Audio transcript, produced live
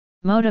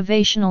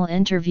Motivational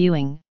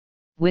interviewing,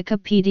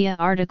 Wikipedia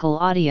article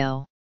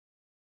audio.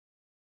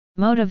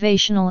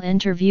 Motivational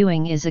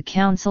interviewing is a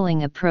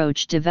counseling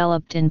approach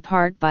developed in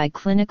part by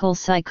clinical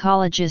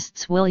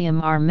psychologists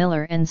William R.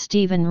 Miller and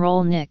Stephen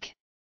Rolnick.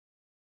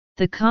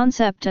 The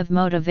concept of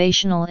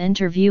motivational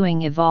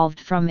interviewing evolved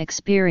from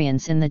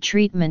experience in the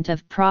treatment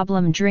of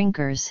problem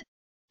drinkers,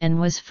 and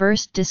was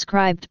first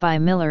described by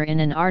Miller in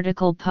an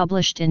article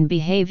published in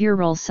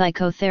Behavioral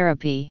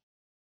Psychotherapy.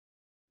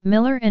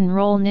 Miller and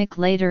Rolnick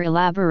later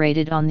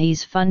elaborated on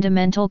these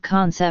fundamental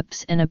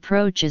concepts and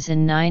approaches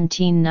in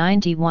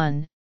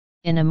 1991,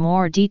 in a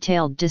more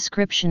detailed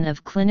description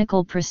of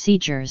clinical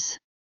procedures.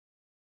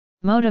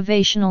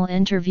 Motivational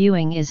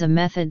interviewing is a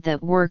method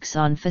that works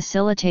on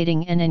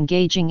facilitating and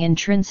engaging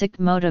intrinsic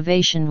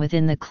motivation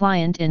within the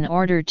client in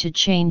order to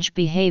change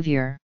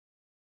behavior.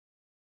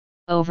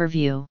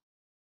 Overview: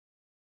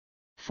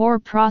 4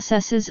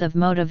 processes of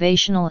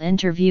motivational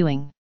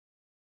interviewing.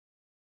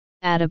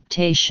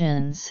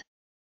 Adaptations.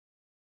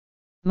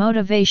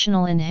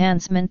 Motivational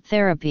enhancement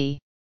therapy.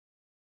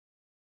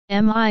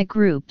 MI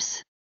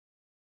groups.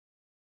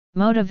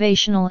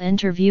 Motivational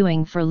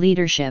interviewing for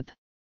leadership.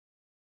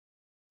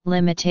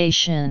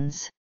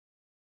 Limitations.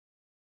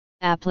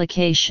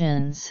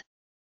 Applications.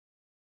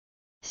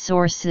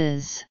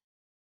 Sources.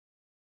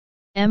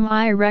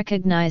 MI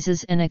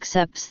recognizes and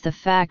accepts the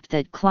fact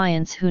that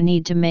clients who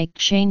need to make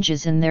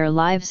changes in their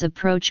lives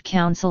approach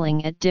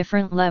counseling at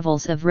different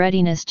levels of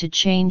readiness to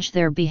change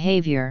their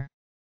behavior.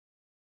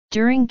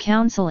 During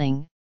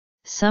counseling,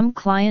 some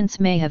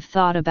clients may have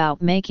thought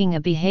about making a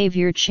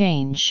behavior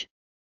change,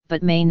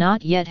 but may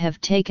not yet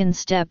have taken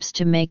steps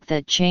to make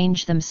that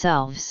change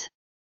themselves.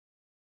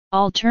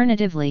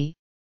 Alternatively,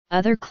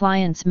 other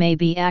clients may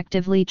be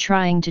actively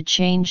trying to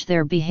change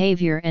their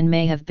behavior and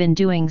may have been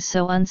doing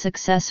so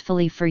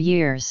unsuccessfully for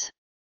years.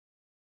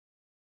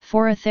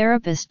 For a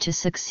therapist to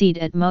succeed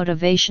at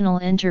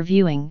motivational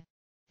interviewing,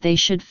 they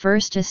should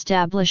first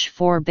establish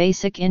 4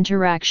 basic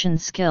interaction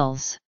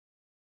skills.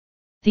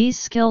 These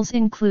skills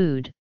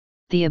include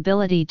the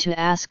ability to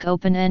ask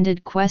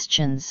open-ended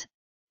questions,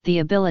 the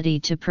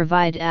ability to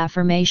provide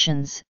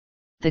affirmations,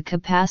 the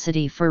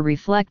capacity for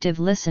reflective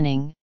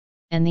listening,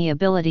 and the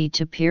ability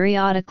to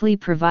periodically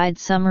provide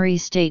summary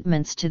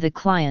statements to the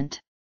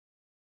client.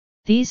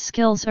 These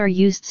skills are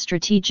used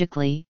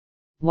strategically,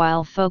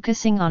 while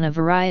focusing on a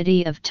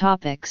variety of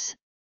topics,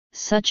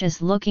 such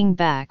as looking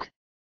back,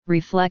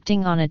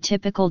 reflecting on a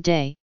typical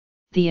day,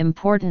 the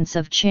importance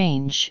of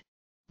change,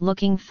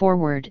 looking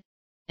forward,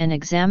 and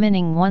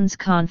examining one's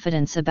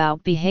confidence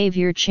about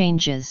behavior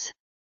changes.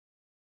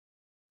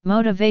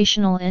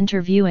 Motivational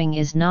interviewing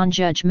is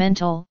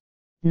non-judgmental,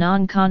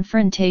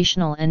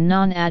 non-confrontational and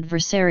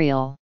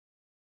non-adversarial.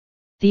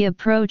 The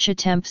approach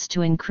attempts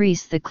to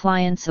increase the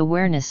client's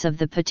awareness of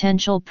the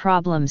potential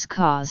problems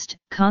caused,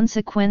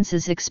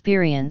 consequences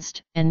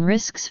experienced, and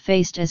risks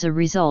faced as a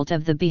result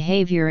of the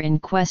behavior in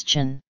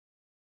question.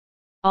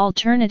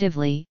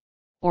 Alternatively,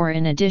 or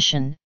in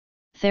addition,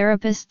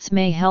 therapists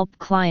may help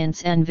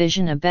clients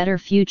envision a better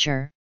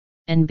future,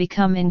 and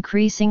become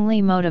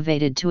increasingly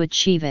motivated to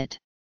achieve it.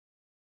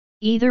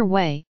 Either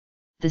way,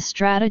 the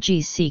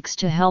strategy seeks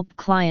to help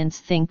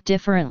clients think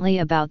differently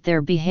about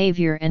their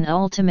behavior and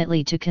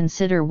ultimately to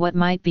consider what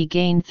might be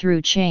gained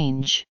through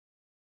change.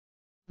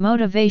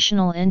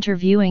 Motivational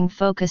interviewing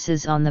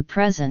focuses on the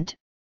present,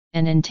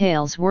 and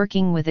entails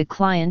working with a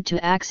client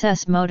to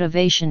access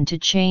motivation to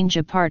change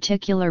a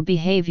particular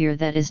behavior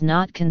that is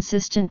not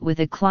consistent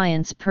with a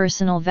client's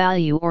personal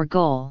value or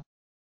goal.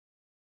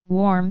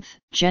 Warmth,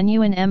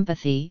 genuine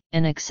empathy,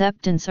 and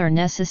acceptance are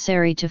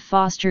necessary to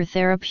foster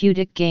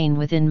therapeutic gain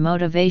within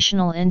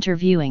motivational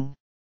interviewing.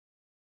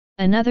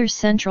 Another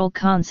central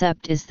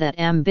concept is that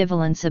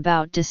ambivalence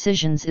about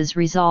decisions is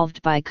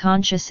resolved by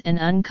conscious and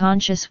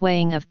unconscious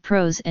weighing of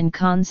pros and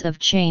cons of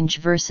change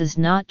versus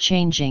not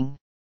changing.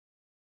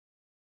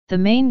 The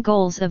main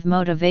goals of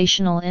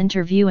motivational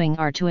interviewing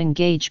are to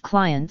engage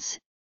clients,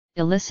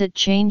 elicit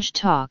change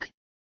talk,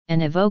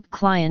 and evoke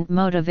client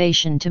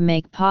motivation to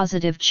make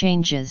positive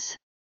changes.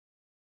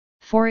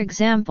 For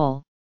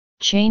example,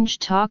 change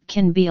talk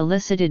can be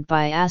elicited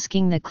by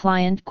asking the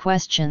client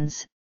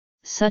questions,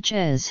 such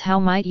as "How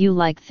might you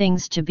like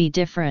things to be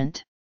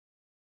different?"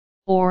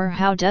 or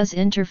 "How does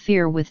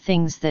interfere with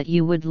things that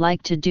you would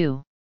like to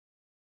do?"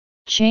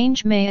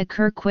 Change may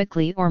occur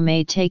quickly or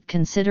may take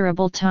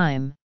considerable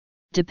time,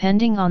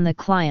 depending on the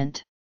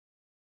client.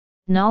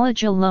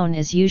 Knowledge alone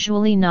is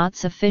usually not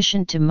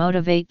sufficient to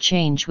motivate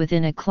change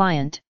within a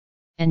client,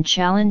 and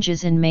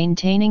challenges in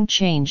maintaining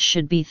change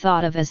should be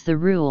thought of as the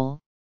rule,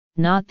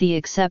 not the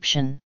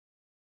exception.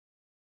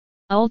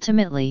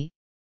 Ultimately,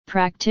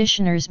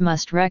 practitioners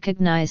must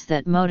recognize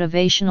that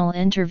motivational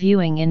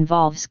interviewing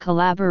involves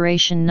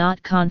collaboration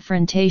not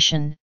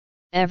confrontation,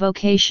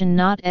 evocation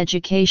not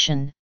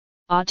education,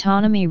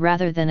 autonomy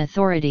rather than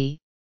authority,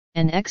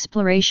 and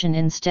exploration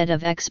instead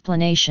of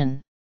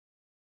explanation.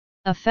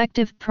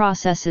 Effective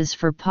processes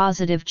for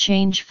positive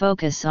change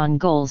focus on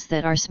goals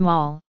that are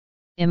small,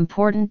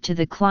 important to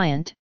the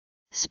client,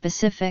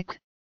 specific,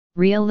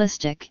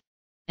 realistic,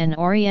 and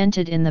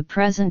oriented in the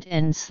present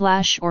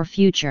and/or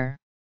future.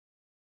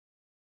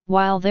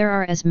 While there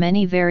are as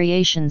many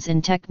variations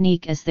in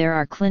technique as there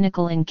are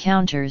clinical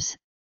encounters,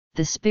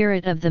 the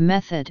spirit of the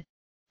method,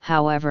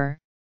 however,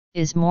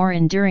 is more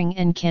enduring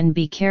and can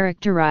be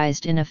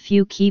characterized in a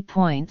few key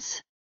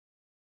points.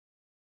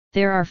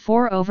 There are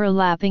 4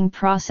 overlapping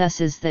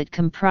processes that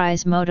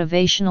comprise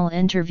motivational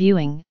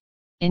interviewing: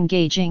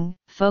 engaging,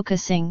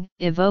 focusing,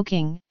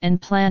 evoking,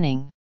 and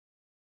planning.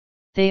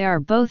 They are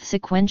both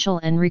sequential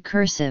and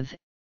recursive,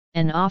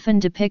 and often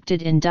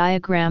depicted in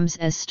diagrams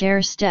as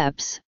stair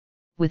steps,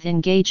 with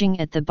engaging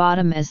at the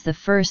bottom as the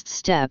first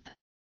step.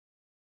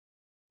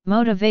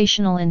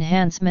 Motivational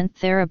enhancement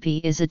therapy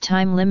is a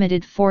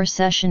time-limited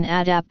 4-session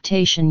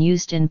adaptation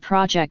used in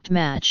Project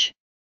Match,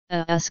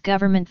 a US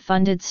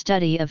government-funded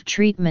study of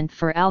treatment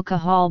for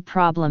alcohol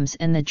problems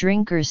and the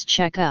drinker's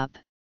checkup,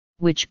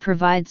 which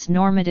provides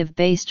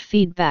normative-based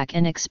feedback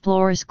and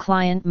explores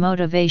client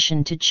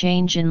motivation to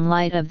change in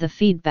light of the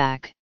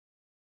feedback.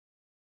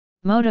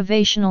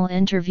 Motivational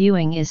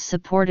interviewing is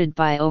supported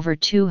by over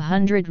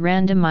 200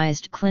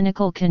 randomized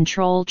clinical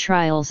control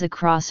trials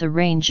across a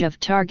range of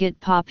target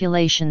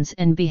populations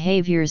and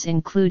behaviors,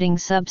 including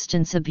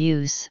substance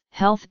abuse,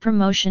 health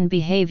promotion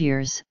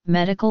behaviors,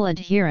 medical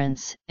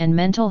adherence, and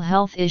mental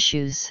health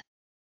issues.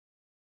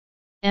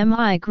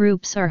 MI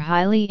groups are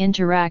highly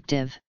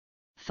interactive,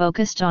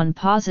 focused on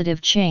positive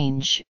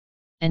change,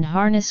 and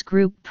harness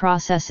group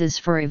processes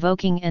for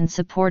evoking and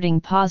supporting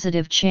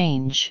positive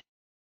change.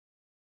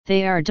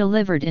 They are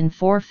delivered in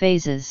 4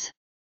 phases.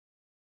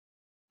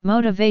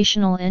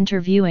 Motivational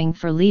interviewing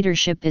for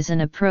leadership is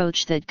an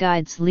approach that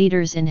guides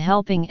leaders in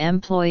helping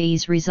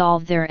employees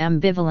resolve their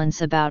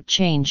ambivalence about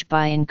change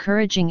by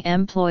encouraging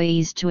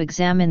employees to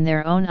examine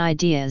their own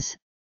ideas,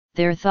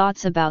 their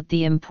thoughts about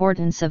the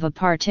importance of a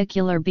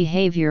particular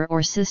behavior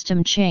or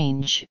system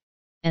change,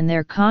 and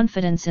their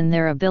confidence in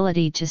their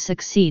ability to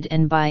succeed,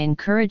 and by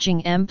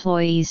encouraging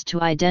employees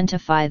to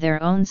identify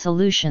their own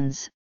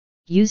solutions,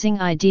 using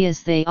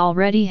ideas they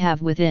already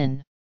have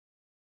within.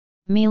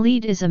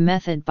 MI-Lead is a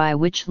method by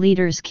which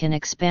leaders can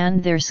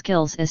expand their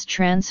skills as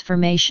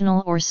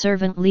transformational or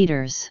servant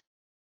leaders.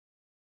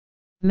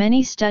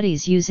 Many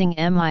studies using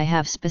MI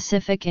have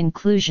specific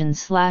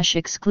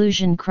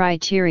inclusion/exclusion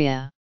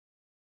criteria.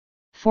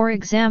 For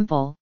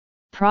example,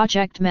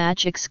 Project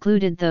Match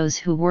excluded those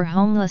who were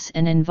homeless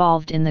and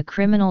involved in the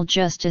criminal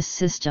justice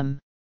system.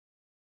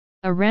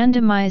 A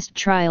randomized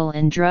trial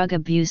in drug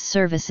abuse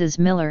services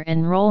Miller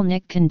and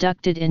Rolnick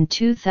conducted in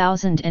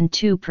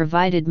 2002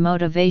 provided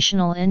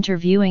motivational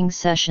interviewing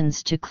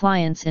sessions to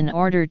clients in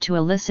order to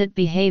elicit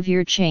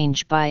behavior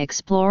change by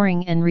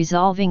exploring and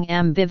resolving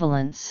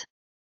ambivalence.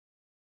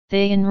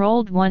 They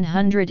enrolled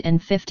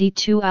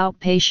 152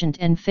 outpatient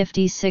and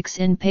 56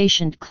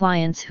 inpatient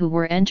clients who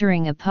were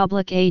entering a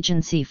public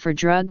agency for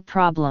drug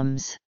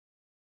problems.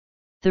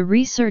 The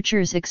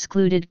researchers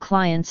excluded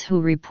clients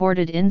who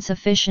reported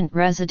insufficient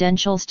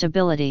residential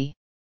stability.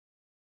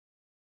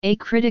 A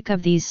critic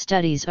of these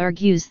studies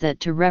argues that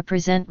to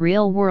represent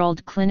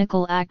real-world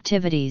clinical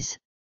activities,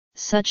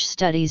 such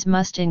studies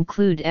must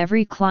include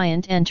every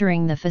client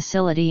entering the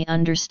facility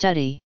under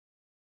study.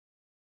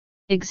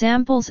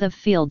 Examples of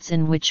fields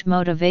in which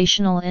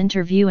motivational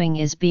interviewing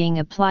is being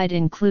applied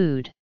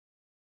include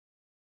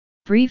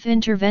brief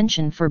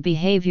intervention for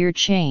behavior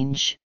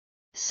change,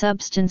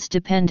 substance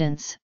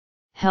dependence,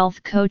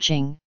 health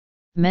coaching,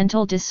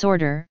 mental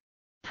disorder,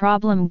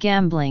 problem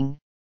gambling,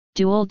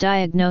 dual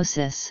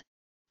diagnosis,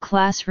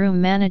 classroom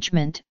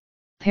management,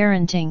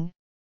 parenting,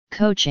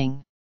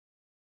 coaching.